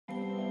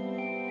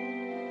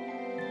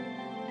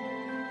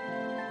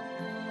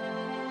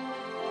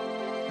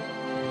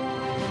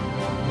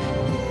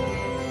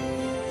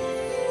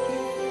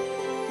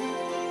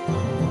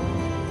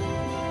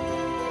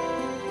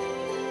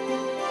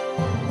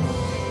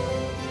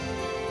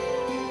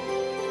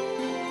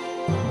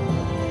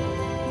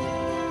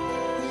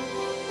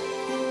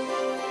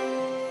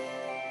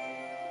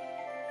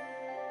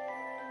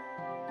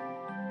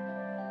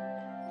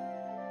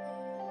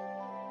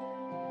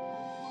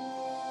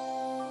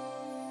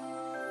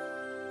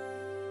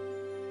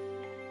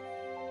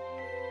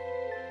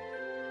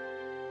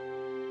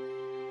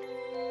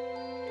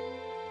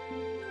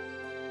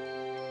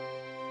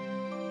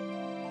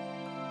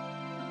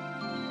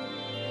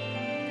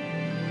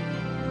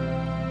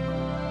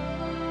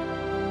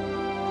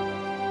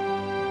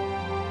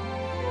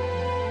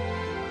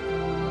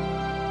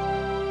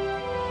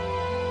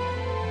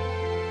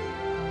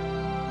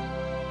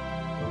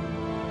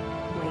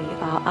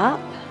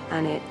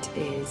and it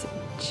is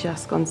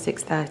just gone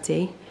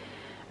 6:30,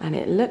 and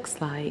it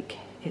looks like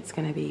it's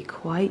going to be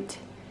quite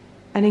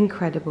an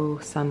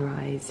incredible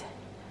sunrise.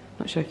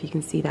 Not sure if you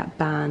can see that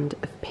band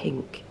of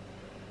pink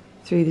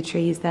through the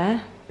trees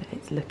there, but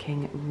it's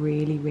looking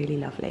really, really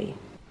lovely.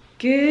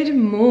 Good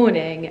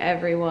morning,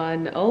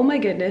 everyone. Oh my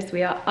goodness,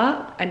 we are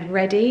up and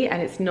ready,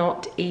 and it's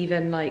not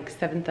even like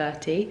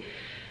 7:30.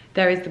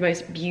 There is the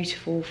most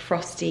beautiful,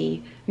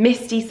 frosty,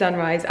 misty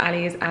sunrise.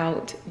 Ali is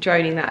out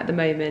droning that at the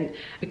moment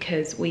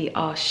because we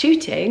are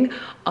shooting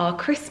our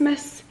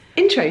Christmas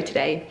intro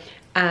today.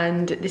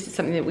 And this is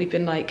something that we've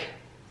been like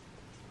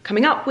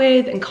coming up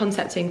with and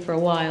concepting for a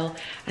while.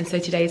 And so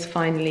today is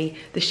finally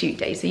the shoot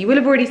day. So you will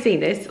have already seen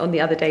this on the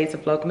other days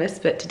of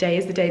Vlogmas, but today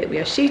is the day that we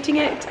are shooting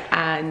it,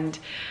 and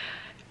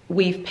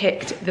we've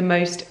picked the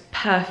most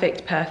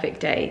perfect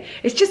day.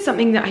 It's just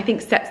something that I think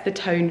sets the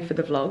tone for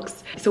the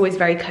vlogs. It's always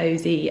very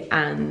cozy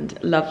and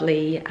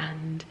lovely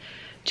and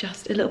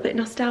just a little bit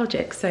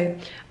nostalgic. So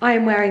I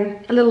am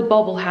wearing a little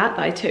bobble hat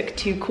that I took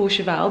to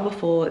Courchevel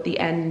before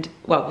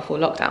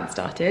lockdown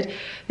started.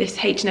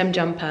 This H&M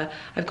jumper.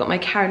 I've got my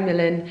Karen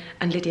Millen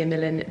and Lydia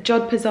Millen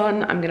jodhpurs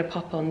on. I'm gonna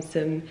pop on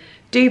some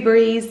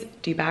dewberries,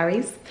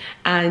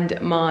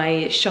 and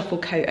my shuffle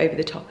coat over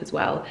the top as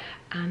well,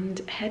 and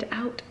head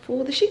out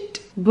for the shoot.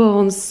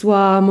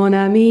 Bonsoir, mon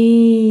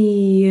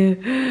ami.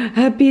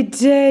 Happy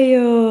day,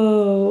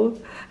 oh.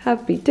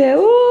 Happy day.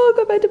 Oh,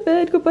 go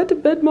back to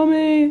bed,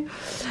 mommy.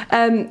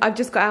 I've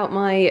just got out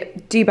my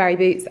dewberry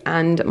boots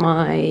and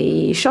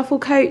my shuffle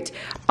coat.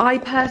 I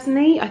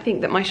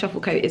think that my shuffle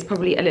coat is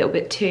probably a little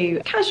bit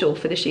too casual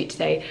for the shoot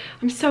today.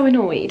 I'm so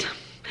annoyed.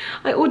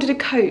 I ordered a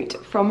coat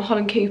from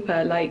Holland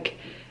Cooper like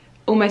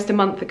almost a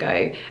month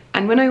ago,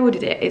 and when I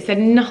ordered it, it said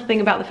nothing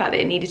about the fact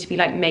that it needed to be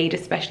like made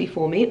especially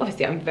for me.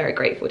 Obviously I'm very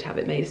grateful to have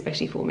it made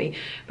especially for me,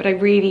 but I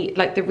really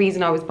like, the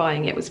reason I was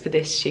buying it was for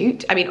this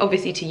shoot. I mean,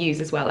 obviously to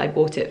use as well. I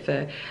bought it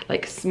for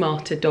like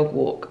smarter dog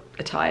walk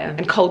attire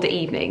and colder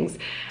evenings,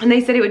 and they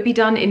said it would be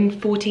done in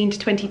 14 to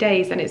 20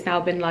 days, and it's now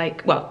been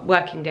like, well,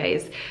 working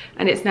days,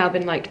 and it's now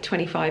been like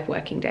 25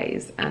 working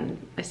days, and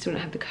I still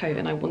don't have the coat,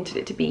 and I wanted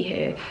it to be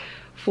here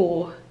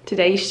for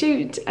today's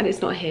shoot, and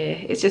it's not here.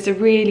 It's just a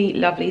really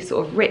lovely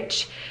sort of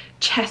rich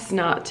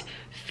chestnut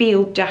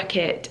field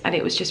jacket, and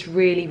it was just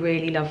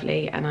really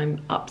lovely, and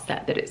I'm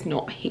upset that it's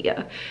not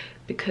here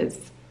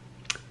because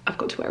I've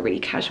got to wear a really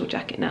casual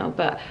jacket now,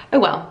 but oh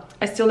well.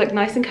 I still look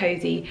nice and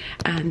cozy,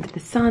 and the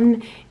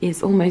sun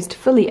is almost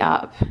fully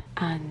up,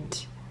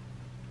 and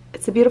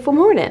it's a beautiful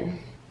morning.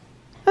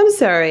 I'm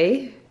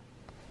sorry,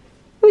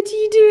 what are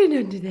you doing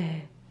under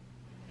there?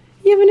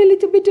 You having a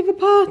little bit of a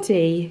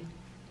party?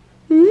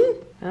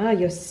 Ah,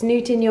 you're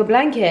snooting your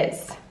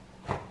blankets.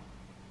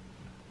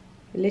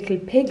 Little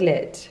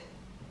piglet.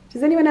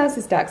 Does anyone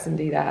else's Dachshund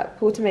do that?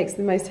 Porter makes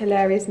the most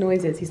hilarious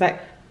noises. He's like,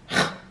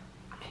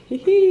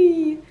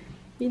 you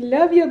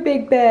love your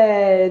big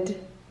bed.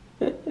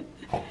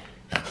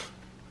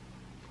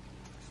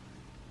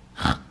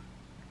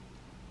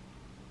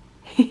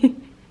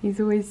 He's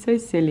always so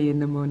silly in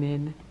the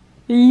morning.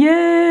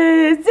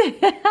 Yes!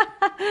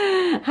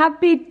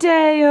 Happy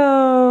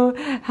Teo!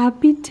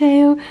 Happy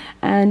Teo!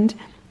 And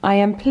I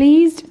am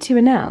pleased to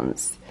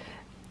announce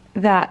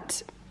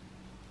that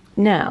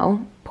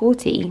now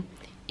Porty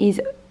is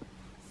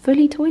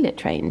fully toilet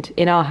trained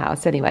in our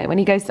house anyway. When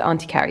he goes to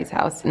Auntie Carrie's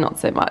house, not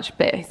so much,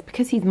 but it's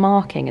because he's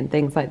marking and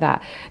things like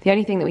that. The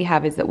only thing that we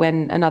have is that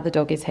when another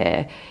dog is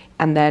here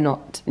and they're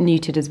not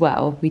neutered as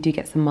well, we do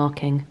get some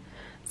marking,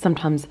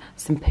 sometimes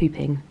some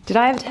pooping. Did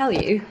I ever tell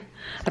you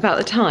about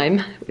the time,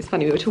 it's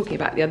funny, we were talking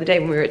about it the other day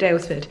when we were at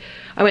Dalesford.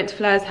 I went to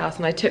Fleur's house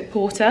and I took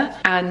Porter,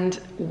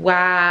 and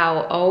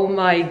wow, oh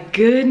my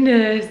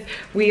goodness,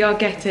 we are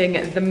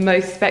getting the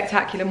most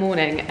spectacular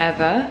morning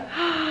ever.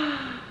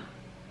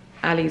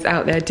 Ali's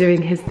out there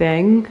doing his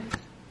thing.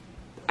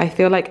 I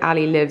feel like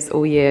Ali lives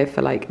all year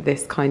for like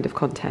this kind of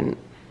content.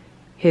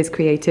 His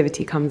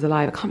creativity comes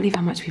alive. I can't believe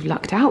how much we've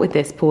lucked out with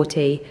this,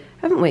 Porty,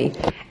 haven't we?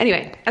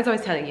 Anyway, as I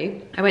was telling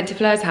you, I went to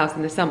Fleur's house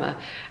in the summer,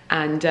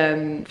 and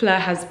Fleur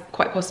has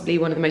quite possibly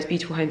one of the most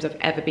beautiful homes I've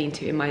ever been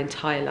to in my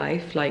entire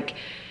life. Like,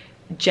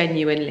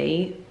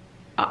 genuinely,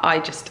 I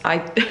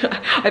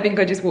think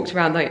I just walked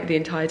around like the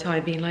entire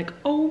time being like,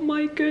 oh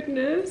my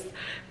goodness,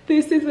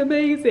 this is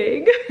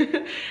amazing.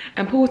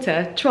 And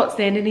Porter trots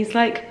in and he's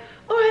like,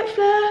 all right,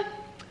 Fleur.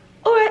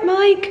 All right,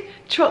 Mike.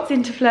 Trots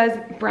into Fleur's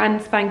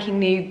brand spanking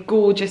new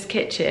gorgeous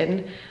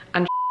kitchen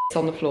and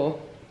on the floor.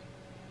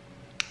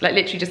 Like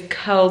literally just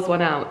curls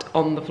one out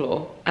on the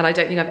floor. And I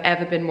don't think I've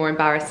ever been more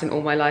embarrassed in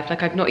all my life.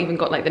 Like I've not even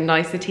got like the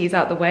niceties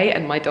out the way,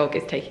 and my dog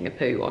is taking a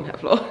poo on her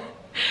floor.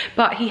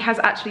 But he has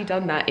actually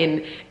done that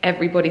in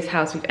everybody's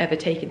house we've ever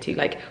taken to,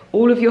 like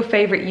all of your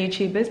favorite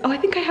YouTubers. Oh, I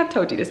think I have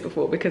told you this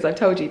before, because I've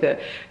told you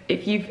that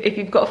if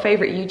you've got a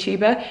favorite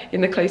YouTuber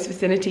in the close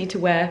vicinity to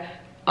where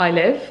I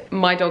live,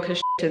 my dog has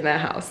shit in their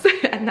house,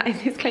 and that is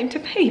his claim to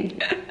fame.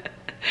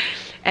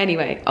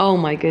 Anyway, oh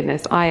my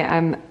goodness, I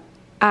am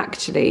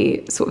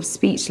actually sort of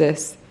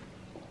speechless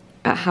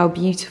at how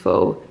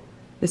beautiful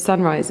the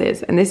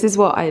sunrises. And this is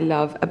what I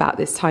love about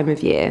this time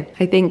of year.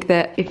 I think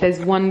that if there's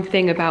one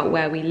thing about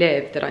where we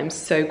live that I'm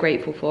so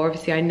grateful for,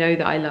 obviously I know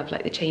that I love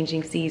like the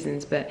changing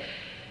seasons, but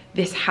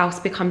this house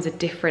becomes a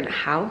different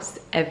house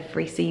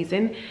every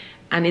season.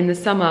 And in the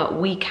summer,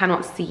 we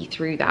cannot see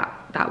through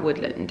that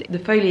woodland. The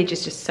foliage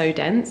is just so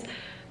dense,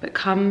 but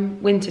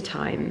come winter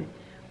time,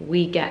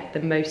 we get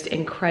the most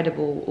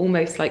incredible,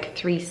 almost like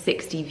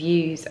 360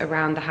 views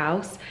around the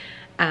house.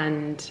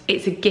 And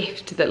it's a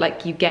gift that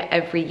like you get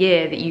every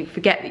year that you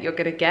forget that you're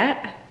gonna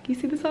get. Can you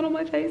see the sun on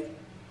my face?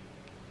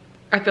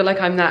 I feel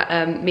like I'm that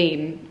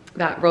meme,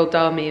 that Roald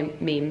Dahl meme.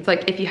 It's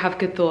like, if you have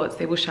good thoughts,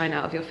 they will shine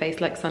out of your face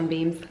like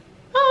sunbeams.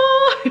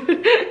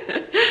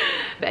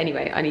 But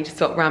anyway, I need to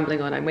stop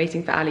rambling on. I'm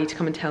waiting for Ali to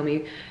come and tell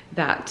me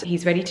that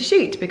he's ready to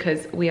shoot,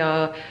 because we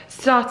are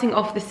starting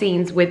off the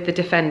scenes with the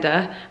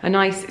Defender, a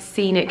nice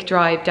scenic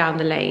drive down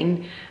the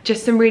lane,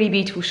 just some really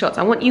beautiful shots.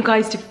 I want you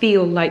guys to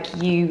feel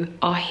like you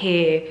are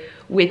here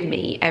with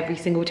me every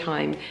single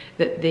time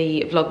that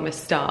the Vlogmas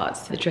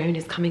starts. The drone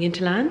is coming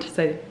into land,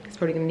 so it's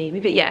probably gonna need me,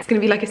 but yeah, it's gonna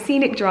be like a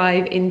scenic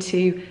drive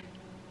into...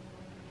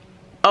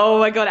 Oh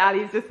my God,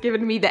 Ali's just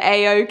given me the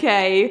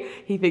A-OK.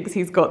 He thinks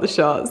he's got the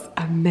shots.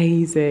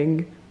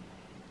 Amazing.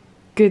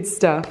 Good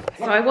stuff.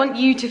 So I want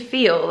you to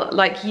feel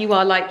like you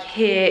are like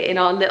here in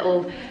our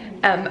little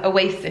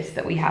oasis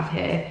that we have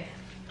here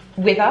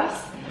with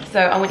us. So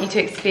I want you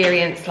to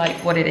experience like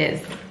what it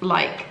is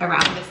like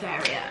around this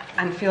area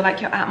and feel like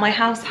you're at my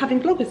house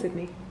having vloggers with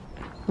me.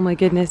 Oh my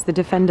goodness, the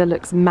Defender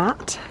looks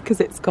matte because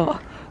it's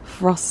got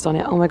frost on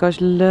it. Oh my gosh,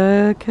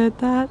 look at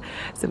that.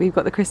 So we've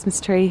got the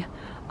Christmas tree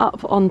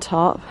up on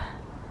top,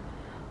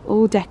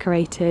 all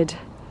decorated,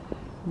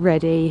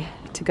 ready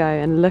to go,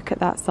 and look at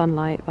that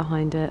sunlight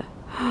behind it.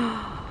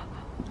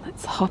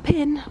 Let's hop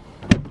in.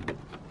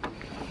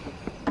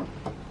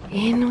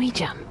 In we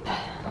jump.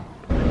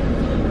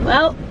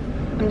 Well,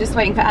 I'm just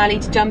waiting for Ali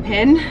to jump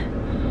in.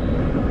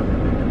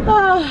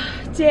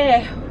 Oh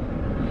dear.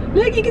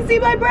 Look, you can see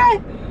my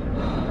breath.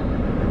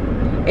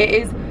 It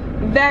is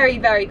very,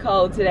 very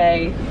cold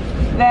today.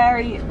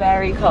 Very,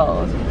 very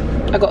cold.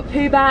 I've got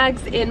poo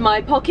bags in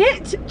my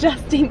pocket,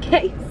 just in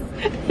case.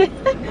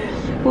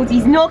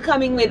 He's not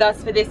coming with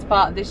us for this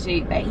part of the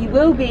shoot, but he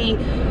will be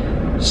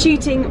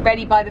shooting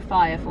ready by the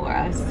fire for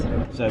us.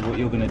 So what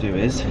you're going to do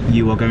is,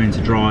 you are going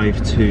to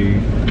drive to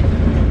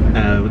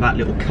where that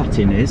little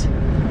cut-in is.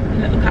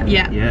 Little cut,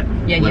 yeah.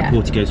 Yeah, where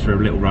Porty goes for a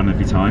little run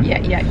every time.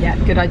 Yeah,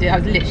 good idea. I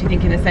was literally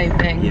thinking the same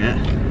thing. Yeah.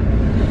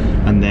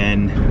 And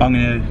then I'm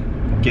going to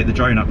get the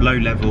drone up low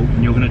level,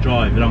 and you're going to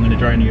drive, and I'm going to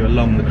drone you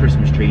along the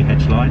Christmas tree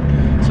hedge line,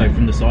 so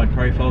from the side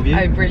profile view.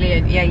 Oh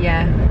brilliant,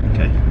 yeah.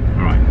 Okay,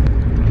 alright.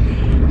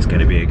 It's going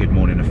to be a good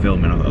morning of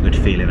filming. I've got a good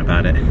feeling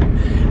about it.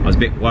 I was a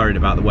bit worried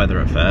about the weather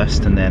at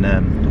first, and then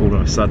all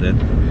of a sudden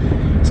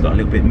it's got a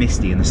little bit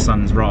misty and the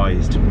sun's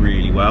rised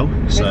really well.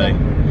 So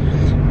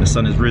the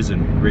sun has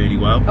risen really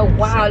well. Oh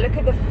wow, so look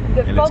at the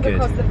fog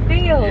across the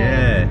field.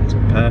 Yeah, it's a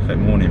perfect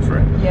morning for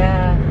it.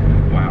 Yeah.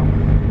 Wow.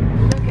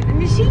 Look at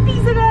the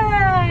sheepies are there.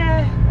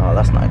 Oh,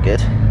 that's not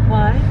good.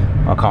 Why?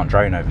 I can't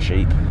drone over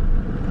sheep.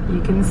 You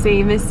can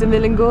see Mr.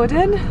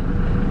 Millen-Gordon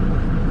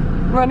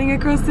running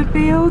across the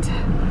field.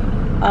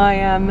 I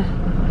am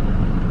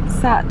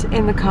sat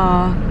in the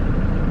car.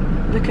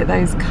 Look at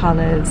those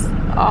colours.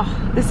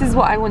 Oh, this is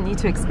what I want you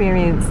to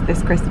experience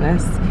this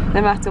Christmas.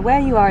 No matter where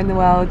you are in the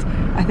world,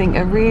 I think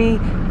a really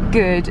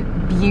good,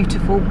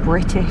 beautiful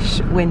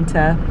British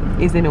winter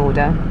is in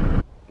order.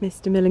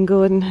 Mr.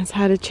 Millen-Gordon has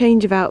had a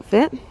change of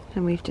outfit,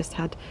 and we've just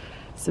had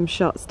some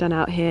shots done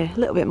out here, a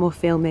little bit more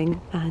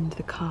filming, and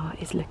the car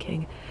is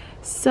looking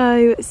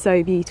so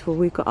beautiful.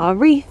 We've got our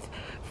wreath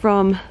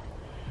from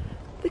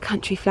the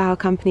Country Flower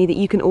Company that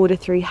you can order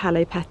through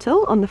Hello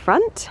Petal on the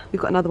front.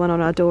 We've got another one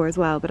on our door as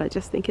well, but I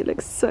just think it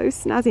looks so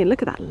snazzy, and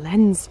look at that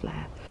lens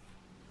flare.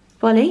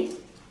 Bonnie,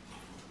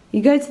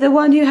 you go to the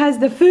one who has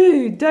the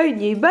food,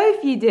 don't you?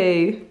 Both you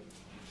do.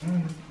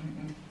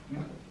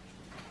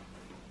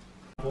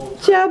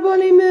 Ciao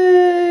Bonnie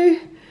Moo!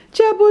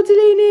 Ciao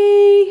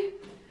Bortolini!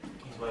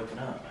 Woken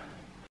up.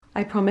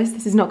 I promise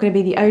this is not going to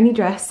be the only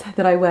dress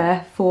that I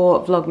wear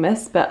for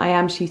Vlogmas, but I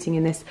am shooting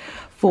in this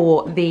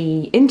for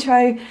the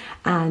intro,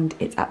 and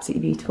it's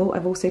absolutely beautiful.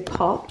 I've also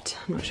popped,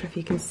 I'm not sure if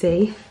you can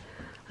see,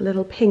 a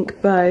little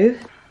pink bow.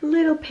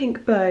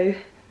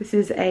 This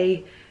is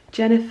a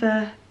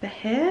Jennifer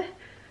Behr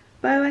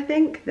bow, I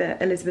think,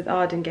 that Elizabeth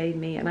Arden gave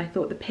me, and I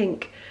thought the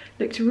pink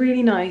looked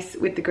really nice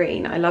with the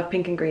green. I love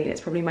pink and green. It's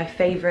probably my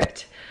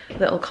favourite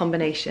little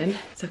combination.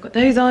 So I've got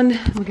those on.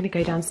 We're going to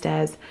go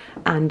downstairs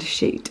and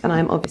shoot. And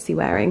I'm obviously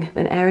wearing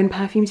an Erin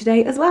perfume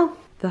today as well.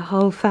 The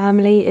whole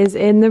family is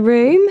in the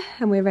room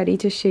and we're ready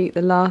to shoot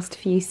the last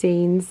few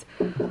scenes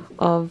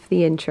of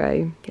the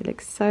intro. It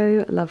looks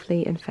so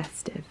lovely and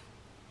festive.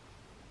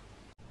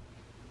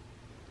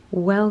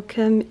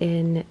 Welcome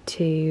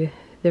into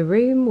the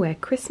room where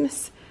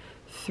Christmas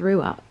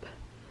threw up.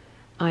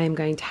 I am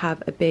going to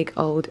have a big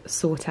old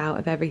sort out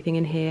of everything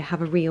in here,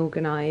 have a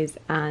reorganise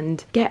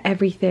and get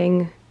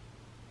everything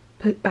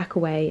put back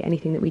away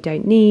anything that we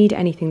don't need,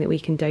 anything that we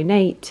can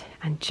donate,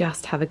 and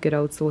just have a good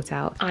old sort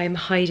out. I'm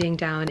hiding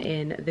down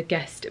in the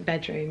guest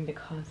bedroom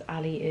because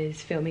Ali is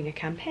filming a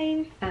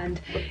campaign, and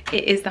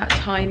it is that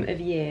time of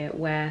year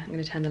where, I'm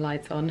going to turn the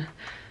lights on.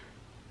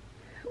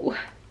 Ooh.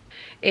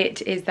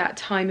 It is that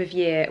time of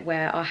year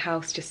where our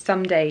house just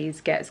some days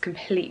gets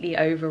completely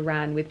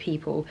overran with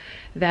people.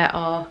 There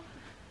are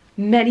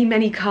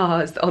many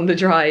cars on the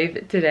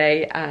drive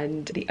today,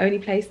 and the only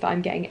place that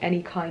I'm getting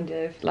any kind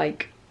of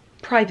like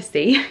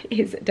privacy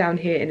is down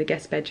here in the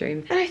guest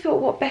bedroom. And I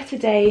thought, what better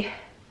day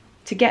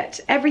to get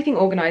everything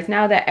organised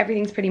now that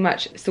everything's pretty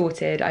much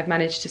sorted. I've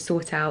managed to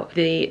sort out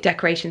the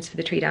decorations for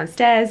the tree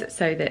downstairs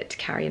so that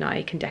Carrie and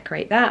I can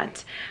decorate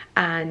that,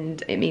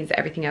 and it means that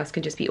everything else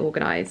can just be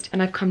organised.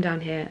 And I've come down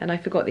here, and I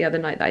forgot the other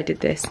night that I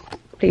did this.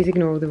 Please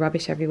ignore all the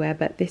rubbish everywhere,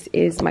 but this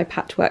is my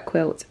patchwork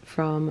quilt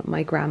from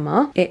my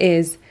grandma. It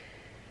is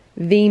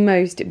the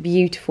most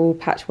beautiful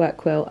patchwork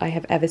quilt I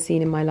have ever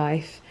seen in my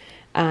life.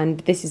 And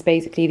this is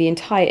basically the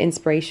entire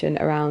inspiration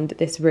around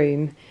this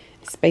room.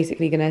 It's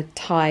basically going to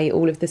tie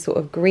all of the sort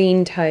of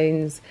green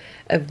tones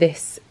of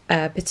this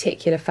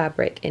particular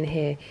fabric in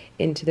here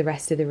into the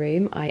rest of the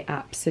room. I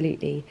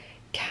absolutely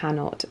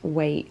cannot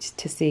wait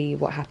to see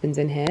what happens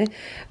in here,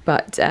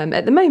 but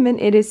at the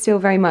moment it is still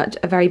very much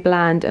a very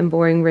bland and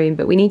boring room,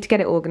 but we need to get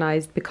it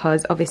organised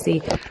because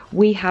obviously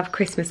we have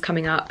Christmas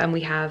coming up, and we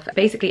have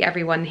basically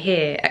everyone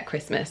here at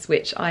Christmas,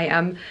 which I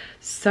am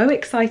so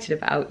excited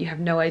about. You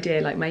have no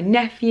idea, like my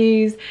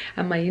nephews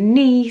and my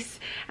niece,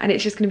 and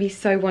it's just going to be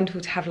so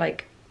wonderful to have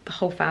like the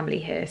whole family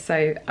here.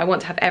 So I want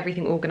to have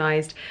everything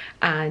organised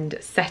and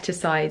set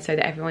aside so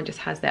that everyone just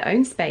has their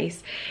own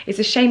space. It's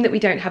a shame that we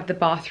don't have the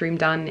bathroom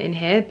done in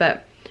here,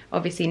 but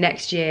obviously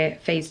next year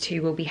phase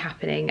 2 will be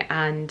happening,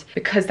 and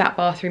because that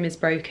bathroom is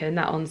broken,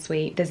 that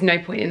ensuite, there's no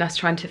point in us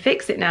trying to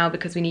fix it now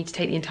because we need to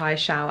take the entire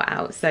shower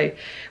out. So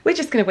we're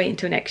just going to wait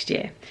until next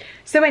year.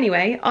 So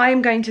anyway,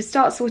 I'm going to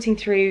start sorting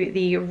through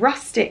the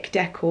rustic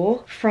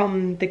decor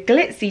from the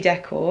glitzy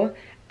decor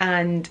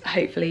and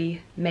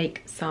hopefully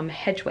make some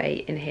headway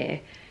in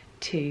here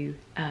to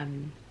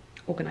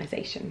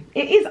organisation.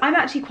 I'm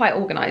actually quite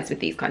organised with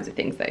these kinds of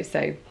things though,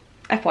 so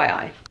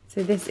FYI.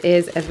 So this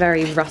is a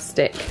very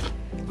rustic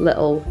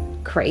little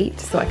crate,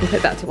 so I can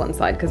put that to one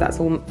side because that's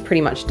all pretty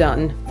much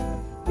done.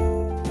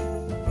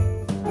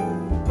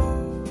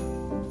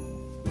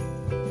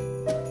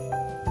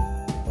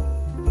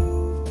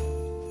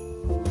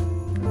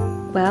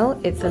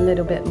 Well, it's a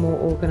little bit more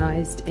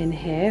organised in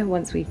here.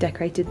 Once we've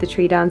decorated the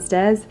tree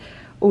downstairs,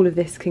 all of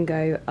this can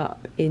go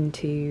up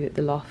into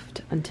the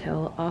loft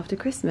until after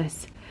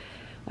Christmas.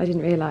 I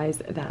didn't realise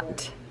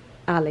that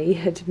Ali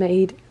had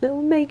made a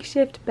little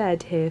makeshift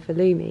bed here for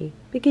Lumi,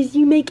 because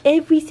you make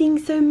everything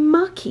so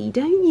mucky,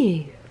 don't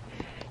you?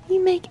 You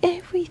make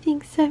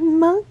everything so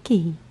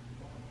mucky,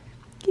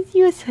 because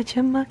you're such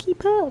a mucky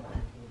pup.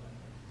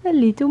 A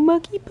little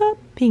mucky pup,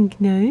 Pink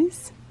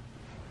Nose.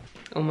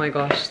 Oh my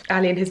gosh,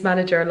 Ali and his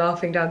manager are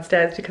laughing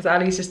downstairs because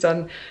Ali's just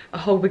done a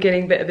whole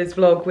beginning bit of his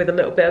vlog with a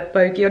little bit of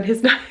bogey on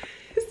his nose.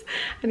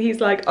 And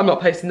he's like, I'm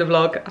not posting the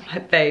vlog. I'm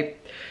like, babe,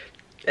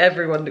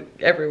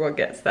 everyone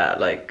gets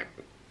that, like,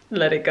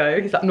 let it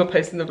go. He's like, I'm not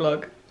posting the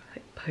vlog.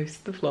 Like,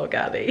 post the vlog,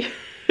 Ali.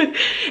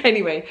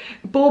 Anyway,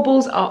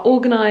 baubles are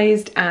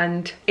organised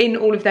and in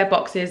all of their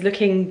boxes,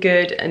 looking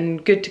good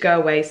and good to go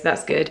away, so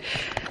that's good.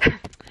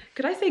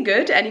 Could I say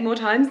good any more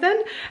times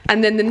then?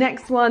 And then the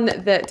next one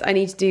that I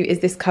need to do is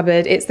this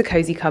cupboard. It's the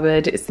cozy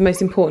cupboard. It's the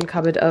most important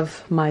cupboard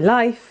of my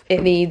life.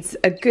 It needs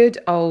a good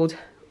old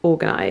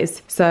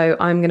organise. So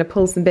I'm going to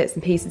pull some bits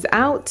and pieces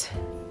out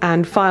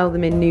and file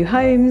them in new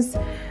homes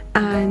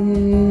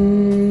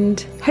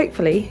and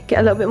hopefully get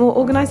a little bit more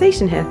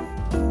organisation here.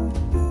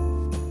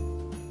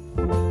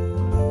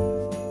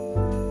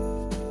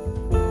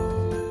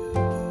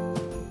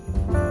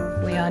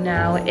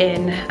 Now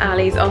in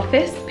Ali's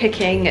office,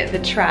 picking the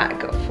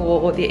track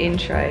for the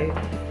intro.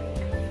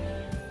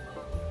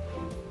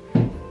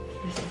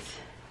 This is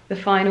the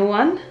final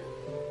one.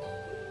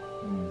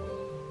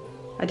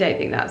 I don't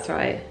think that's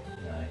right.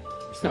 No,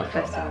 it's not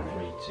festive.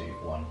 Now, 3, 2,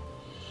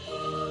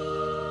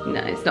 1.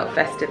 No, it's not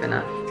festive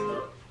enough.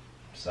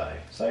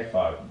 So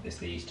far it's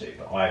these two,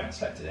 but I haven't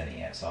selected any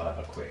yet, so I'll have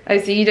a quick. Oh,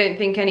 so you don't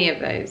think any of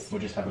those?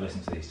 We'll just have a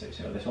listen to these two.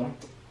 So this one.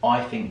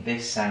 I think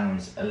this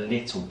sounds a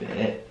little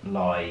bit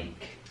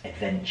like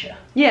adventure.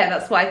 Yeah,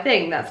 that's what I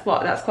think. That's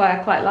why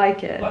I quite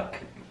like it.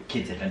 Like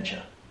kids'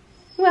 adventure.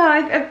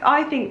 Well,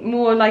 I think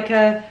more like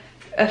a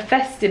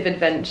festive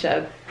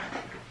adventure.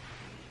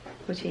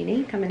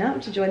 Porcini coming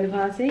up to join the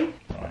party.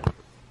 All right.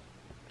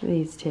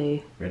 These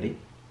two. Ready?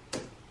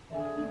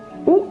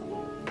 Ooh.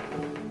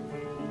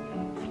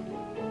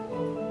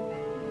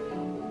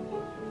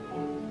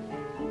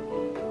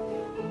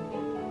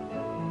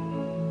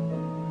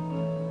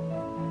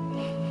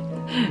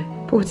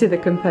 Porter the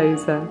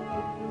composer.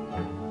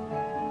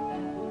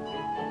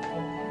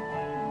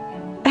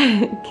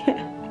 Look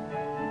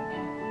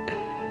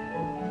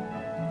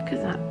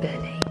at that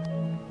belly.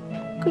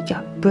 Look at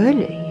that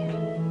belly.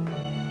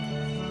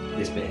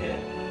 This bit here.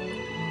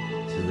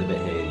 This is the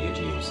bit here you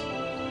choose.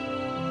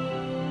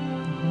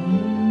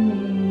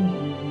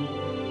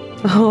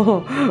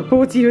 Oh,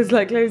 Forty was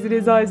like closing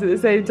his eyes at the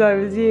same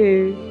time as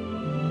you.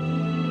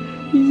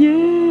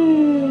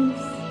 Yes.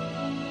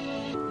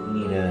 You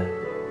need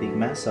a big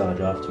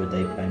massage after a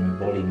day playing with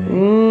Bolly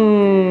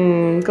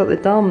Moon. Got the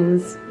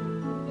dums.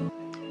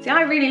 See,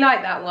 I really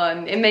like that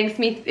one. It makes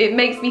me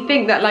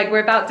think that like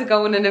we're about to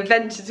go on an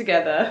adventure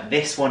together.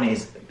 This one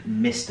is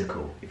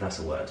mystical, if that's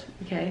a word.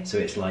 Okay. So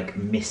it's like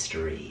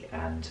mystery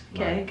and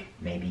like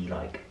maybe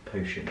like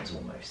potions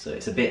almost. So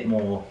it's a bit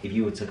more, if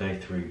you were to go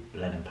through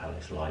Lennon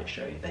Palace light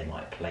show, they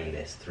might play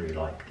this through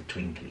like the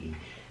twinkly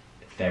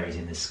fairies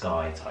in the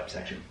sky type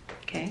section.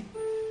 Okay.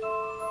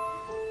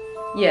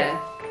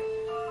 Yeah.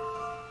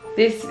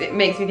 This, it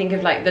makes me think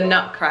of like the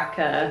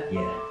Nutcracker.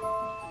 Yeah.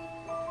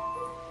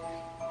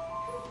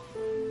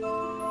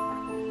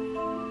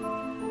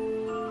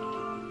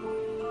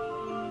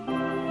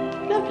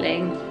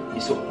 Lovely.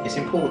 It's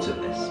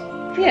important, this.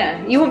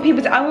 Yeah, you want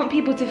people to. I want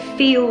people to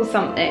feel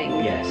something.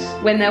 Yes.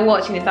 When they're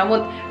watching this, I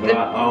want. Well,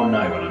 I'll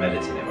know when I'm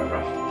editing it whether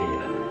I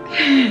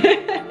feel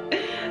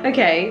it.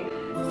 Okay,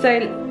 so.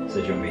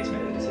 So do you want me to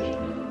make the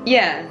decision?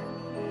 Yeah.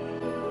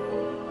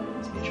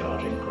 It's me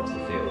charging across the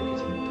field,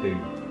 getting poo,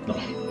 not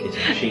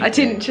getting sheep. I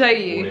didn't show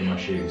you. All in my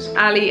shoes.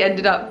 Ali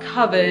ended up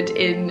covered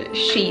in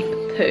sheep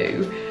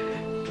poo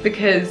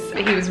because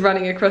he was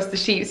running across the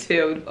sheep's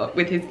field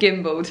with his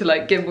gimbal to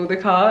like gimbal the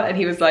car, and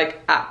he was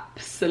like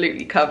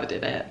absolutely covered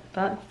in it.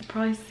 That's the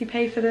price you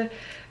pay for the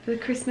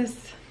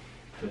Christmas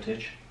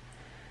footage.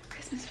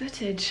 Christmas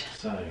footage.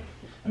 So,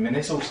 I mean,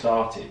 this all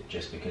started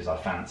just because I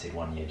fancied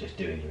one year just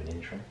doing you an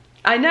intro.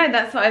 I know,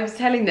 that's what I was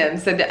telling them.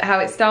 So that how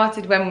it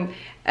started when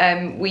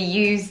we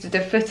used the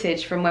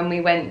footage from when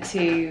we went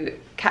to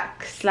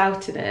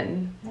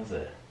Kaxloutenen. Was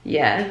it?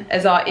 Yeah,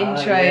 as our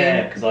intro.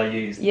 Yeah, because I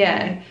used the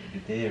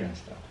deer and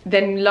stuff.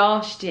 Then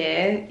last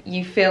year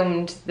you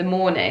filmed the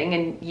morning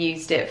and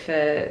used it for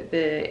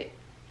the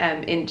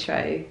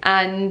intro.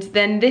 And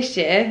then this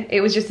year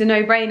it was just a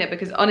no-brainer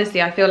because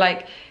honestly I feel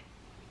like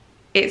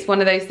it's one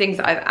of those things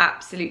that I've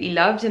absolutely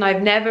loved, and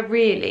I've never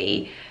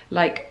really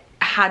like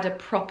had a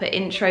proper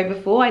intro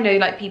before. I know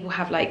like people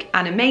have like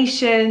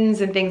animations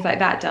and things like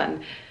that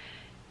done,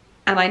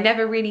 and I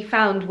never really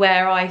found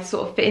where I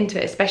sort of fit into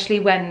it,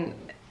 especially when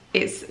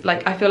it's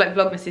like, I feel like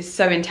Vlogmas is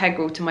so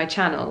integral to my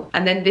channel,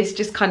 and then this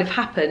just kind of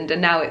happened and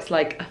now it's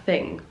like a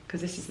thing because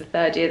this is the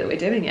 3rd year that we're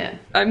doing it.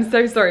 I'm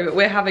so sorry, but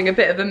we're having a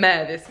bit of a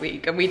mare this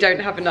week and we don't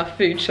have enough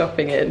food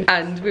shopping in,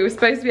 and we were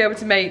supposed to be able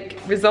to make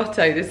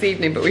risotto this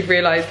evening, but we've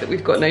realised that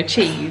we've got no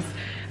cheese,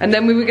 and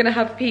then we were going to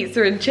have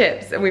pizza and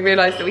chips and we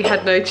realised that we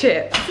had no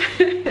chips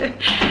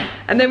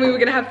and then we were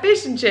going to have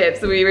fish and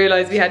chips and we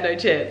realised we had no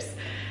chips.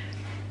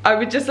 I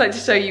would just like to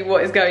show you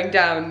what is going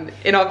down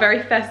in our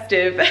very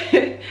festive,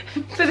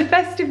 for the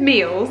festive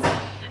meals.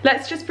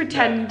 Let's just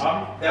pretend.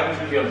 Yeah, I'm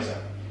going to be honest.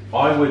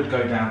 I would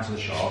go down to the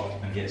shop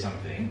and get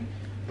something,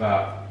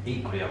 but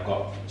equally I've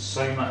got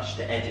so much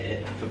to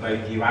edit for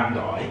both you and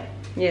I.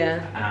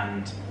 Yeah.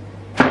 And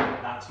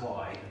that's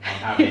why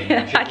I'm having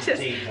chicken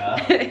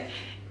tikka.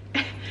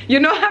 You're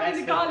not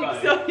having the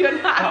garlic sauce.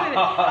 You're not having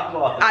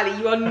it. Ali,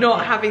 you are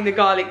not having the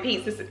garlic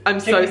pizza. I'm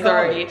so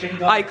sorry.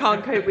 I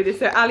can't cope with this.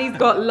 So Ali's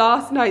got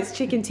last night's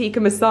chicken tikka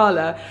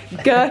masala,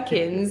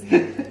 gherkins,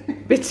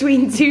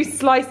 between 2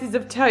 slices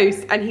of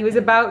toast, and he was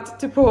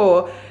about to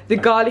pour the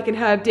garlic and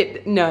herb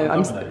dip. No,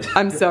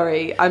 I'm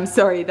sorry. I'm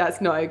sorry.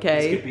 That's not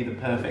okay. This could be the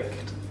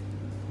perfect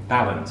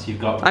balance. You've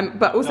got.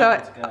 But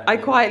also, I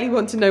quietly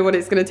want to know what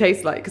it's going to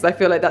taste like because I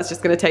feel like that's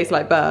just going to taste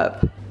like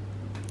burp.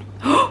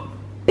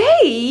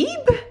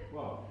 Babe!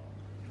 What?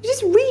 You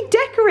just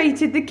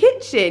redecorated the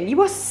kitchen.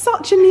 You are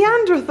such a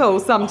Neanderthal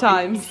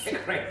sometimes.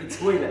 Decorate the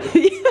toilet.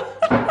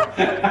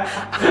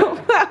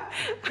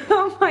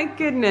 Oh my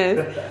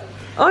goodness.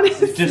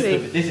 Honestly.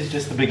 This is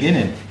just the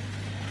beginning.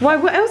 Why,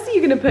 what else are you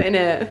going to put in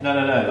it? No,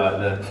 like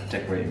the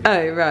decorating.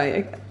 Oh,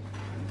 right.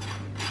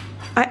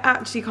 I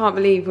actually can't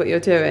believe what you're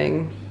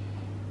doing.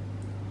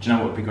 Do you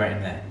know what would be great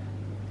in there?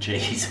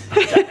 Cheese.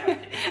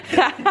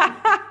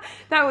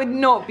 That would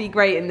not be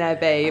great in there,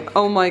 babe.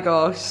 Oh my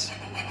gosh.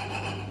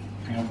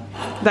 Hang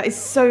on. That is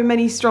so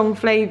many strong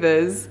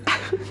flavours.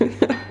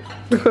 I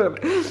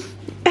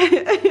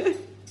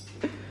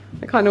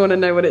kind of want to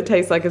know what it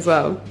tastes like as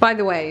well. By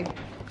the way,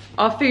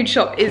 our food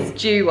shop is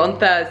due on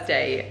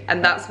Thursday,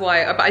 and that's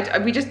why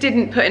we just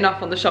didn't put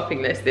enough on the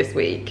shopping list this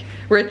week.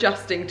 We're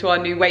adjusting to our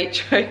new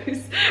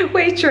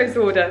Waitrose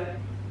order.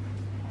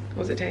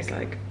 What does it taste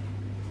like?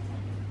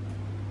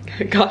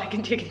 Garlic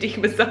and chicken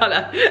tikka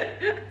masala.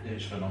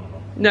 It's phenomenal.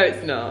 No,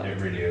 it's not. It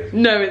really is.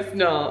 No, it's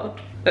not.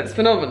 That's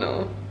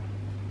phenomenal.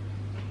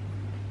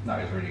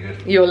 That is really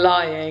good. You're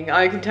lying.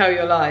 I can tell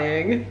you're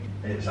lying.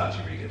 It's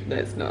actually really good. No,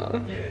 it's not.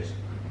 It is.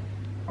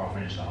 I'll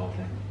finish the whole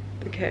thing.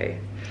 Okay.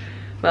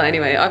 Well,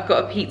 anyway, I've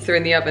got a pizza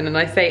in the oven, and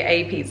I say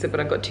a pizza, but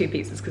I've got 2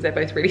 pizzas because they're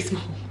both really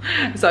small.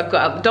 So I've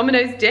got out the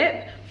Domino's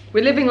dip.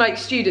 We're living like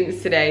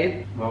students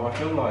today. Well, I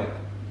feel like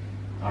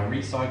I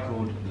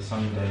recycled the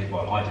Sunday.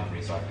 Well, I didn't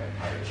recycle it.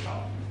 Harry was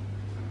not.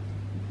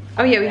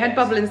 Oh yeah, we had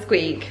Bubble and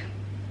Squeak.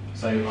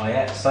 So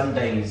I ate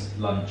Sunday's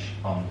lunch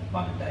on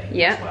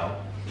Monday as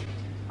well,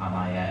 and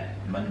I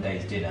ate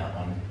Monday's dinner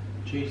on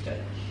Tuesday.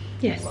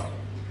 Yes. As well.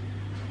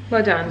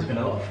 Well done. There's been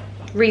a lot of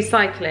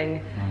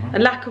recycling, a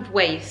lack of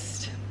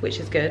waste, which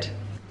is good.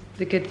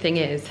 The good thing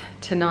is,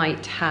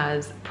 tonight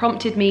has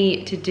prompted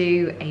me to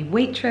do a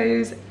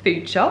Waitrose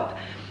food shop,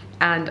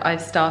 and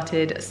I've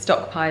started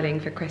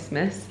stockpiling for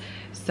Christmas.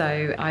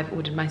 So I've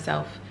ordered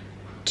myself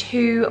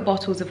 2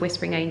 bottles of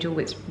Whispering Angel,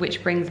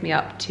 which brings me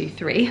up to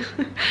 3.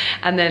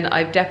 And then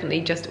I've definitely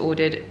just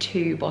ordered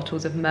 2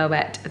 bottles of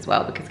Moet as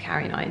well, because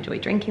Carrie and I enjoy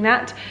drinking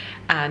that.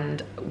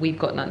 And we've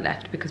got none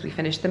left because we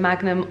finished the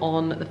Magnum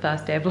on the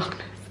first day of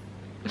Vlogmas.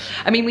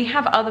 I mean, we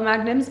have other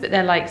Magnums, but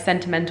they're like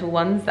sentimental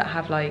ones that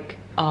have like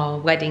our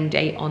wedding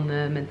date on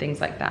them and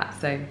things like that.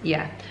 So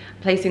yeah,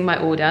 placing my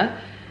order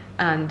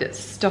and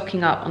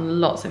stocking up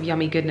on lots of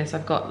yummy goodness.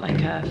 I've got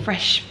like a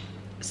fresh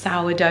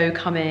sourdough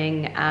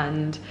coming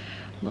and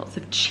lots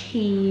of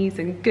cheese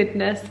and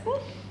goodness.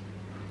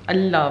 I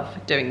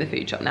love doing the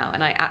food shop now,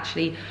 and I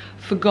actually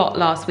forgot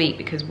last week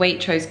because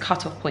Waitrose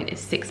cutoff point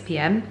is 6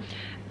 p.m.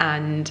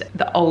 and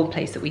the old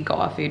place that we got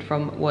our food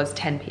from was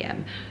 10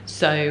 p.m.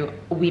 So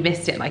we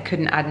missed it and I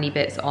couldn't add any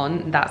bits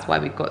on. That's why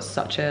we've got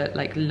such a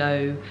like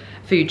low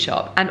food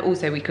shop. And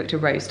also we cooked a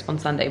roast on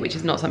Sunday, which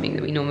is not something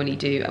that we normally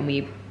do, and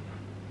we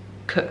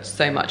cooked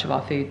so much of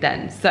our food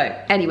then. So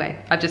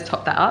anyway, I've just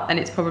topped that up, and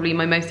it's probably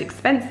my most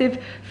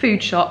expensive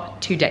food shop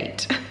to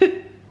date.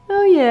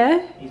 Oh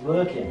yeah? He's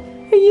working.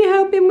 Are you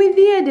helping with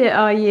the edit,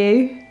 are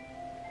you?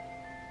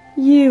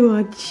 You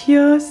are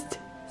just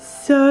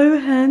so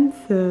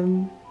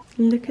handsome.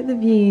 Look at the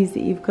views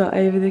that you've got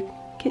over the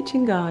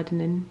kitchen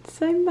gardening.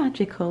 So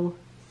magical.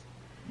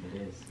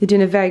 It is. You're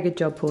doing a very good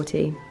job,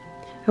 Porty.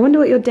 I wonder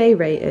what your day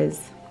rate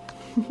is.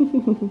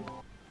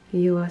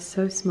 You are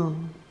so small.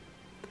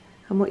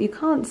 And what you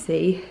can't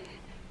see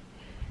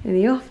in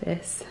the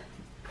office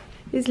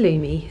is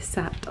Lumi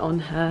sat on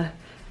her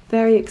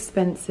very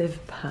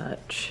expensive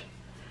perch.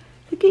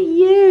 Look at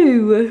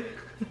you!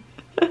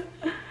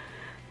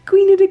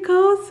 Queen of the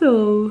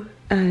castle!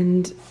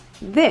 And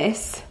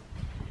this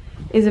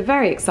is a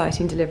very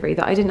exciting delivery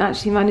that I didn't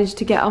actually manage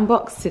to get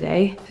unboxed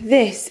today.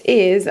 This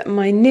is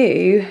my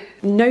new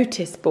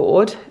notice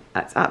board.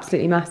 That's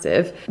absolutely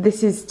massive.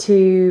 This is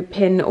to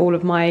pin all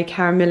of my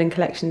Karen Millen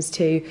collections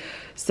to,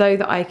 so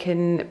that I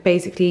can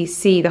basically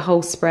see the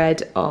whole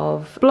spread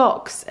of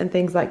blocks and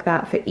things like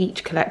that for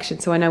each collection,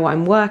 so I know what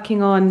I'm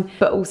working on,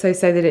 but also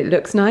so that it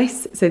looks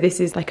nice. So this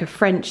is like a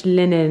French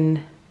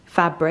linen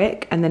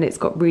fabric, and then it's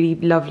got really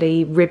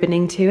lovely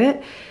ribboning to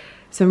it.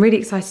 So I'm really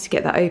excited to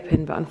get that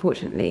open, but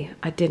unfortunately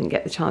I didn't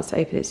get the chance to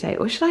open it today.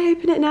 Or should I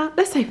open it now?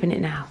 Let's open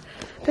it now.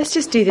 Let's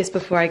just do this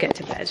before I get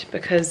to bed,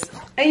 because...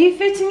 Are you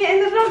fitting it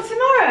in the vlog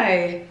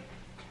tomorrow?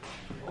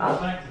 Oh,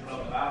 thanks for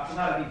vlog about. I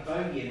know I'd be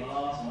bogey in the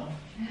last one.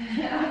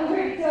 I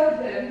already told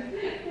them.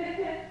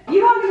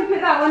 You are going to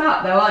put that one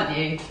up though, aren't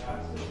you?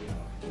 Absolutely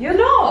not. You're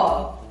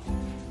not?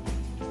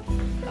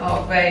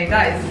 Oh babe,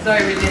 that is so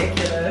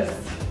ridiculous.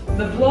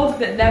 The vlog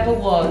that never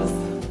was.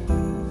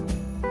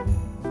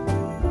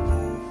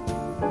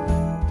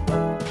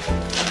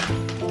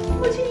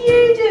 What are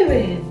you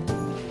doing?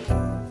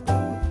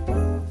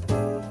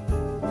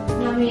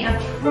 Mummy, I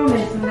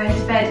promise I'm going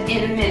to bed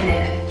in a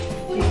minute.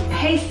 She's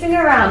pacing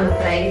around the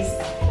place.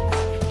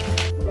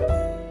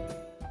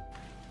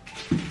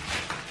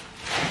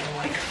 Oh,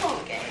 I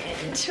can't get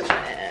into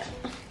it.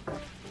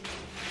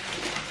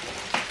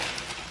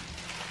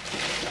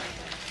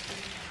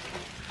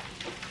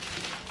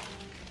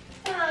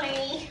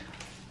 Sally,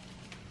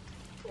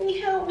 can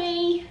you help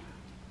me?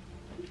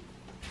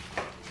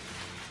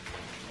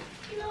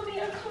 Mummy,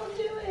 I can't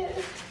do it.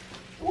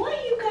 Why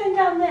are you going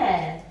down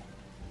there?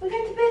 We're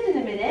going to bed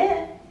in a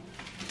minute.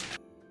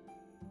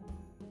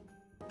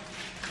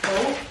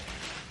 Oh,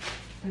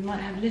 we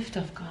might have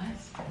liftoff,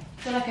 guys. I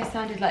feel like I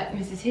sounded like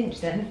Mrs. Hinch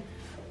then.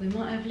 We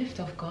might have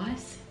liftoff,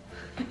 guys.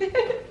 Are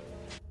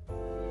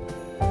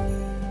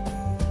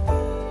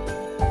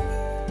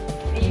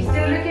you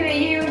still looking at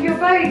you with your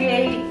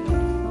bogey?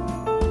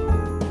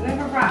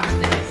 Whoever wrapped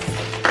this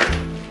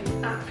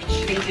can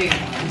actually do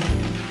that.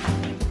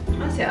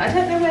 That's it. I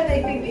don't know where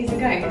they think these are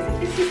going, because if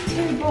this is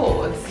 2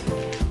 boards,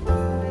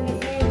 then it's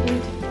very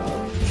beautiful.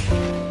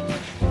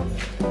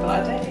 But I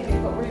don't think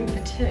we've got room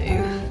for 2.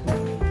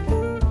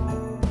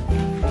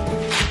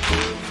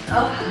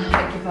 Oh, I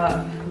give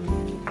up.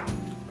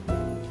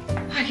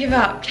 I give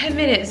up. 10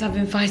 minutes I've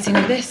been fighting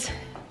with this.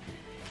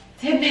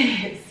 10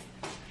 minutes.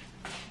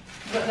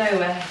 Got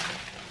nowhere.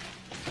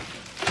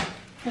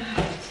 Oh,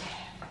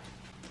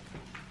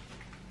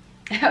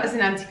 that was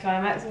an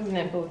anticlimax, wasn't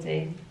it,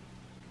 Porty?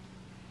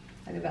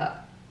 I give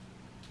up.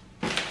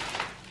 I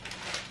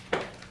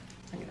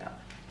give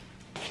up.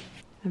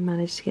 I've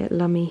managed to get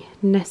Lummy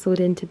nestled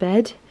into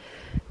bed,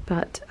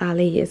 but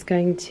Ali is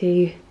going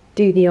to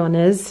do the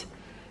honours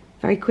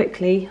very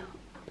quickly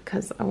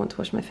because I want to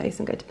wash my face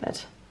and go to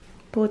bed.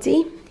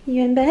 Porty,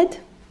 you in bed?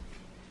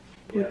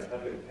 Yeah, have a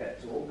little pet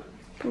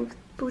talk.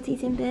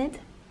 Porty's in bed.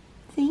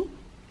 See?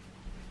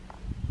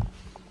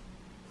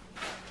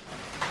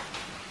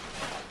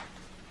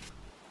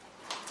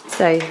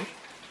 So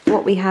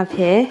what we have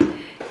here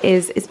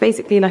is it's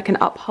basically like an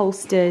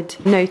upholstered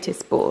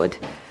notice board.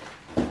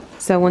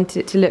 So I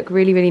wanted it to look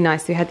really, really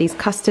nice. We had these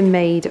custom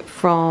made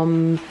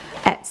from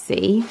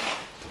Etsy,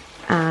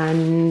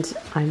 and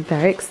I'm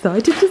very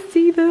excited to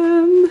see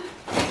them.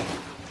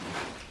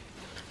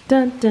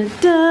 Dun dun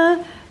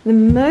dun, the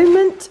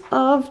moment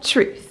of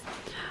truth.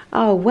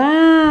 Oh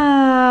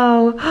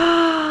wow,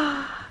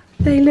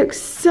 they look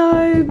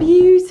so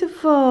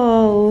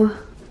beautiful.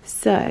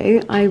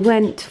 So I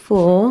went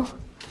for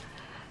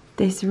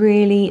this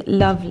really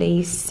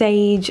lovely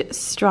sage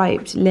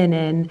striped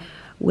linen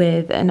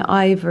with an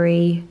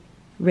ivory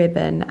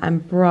ribbon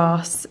and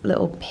brass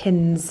little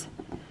pins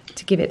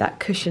to give it that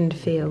cushioned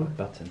feel.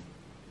 Button.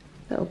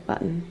 Little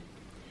button.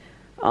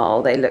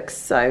 Oh, they look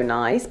so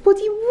nice.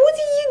 Buddy, what are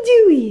you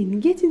doing?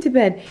 Get into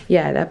bed.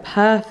 Yeah, they're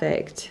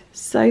perfect.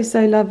 So,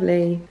 so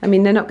lovely. I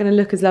mean, they're not going to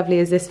look as lovely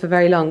as this for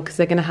very long because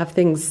they're going to have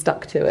things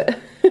stuck to it.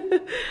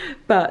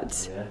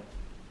 But yeah.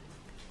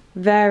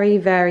 Very,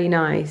 very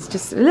nice.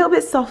 Just a little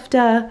bit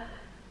softer.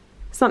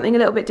 Something a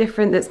little bit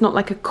different that's not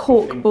like a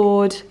cork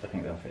board. I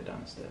think they'll fit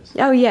downstairs.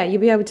 Oh yeah, you'll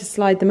be able to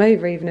slide them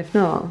over even if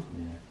not.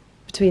 Yeah.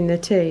 Between the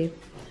two.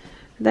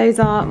 Those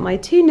are my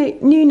two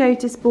new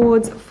notice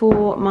boards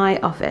for my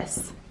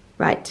office.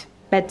 Right,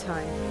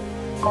 bedtime.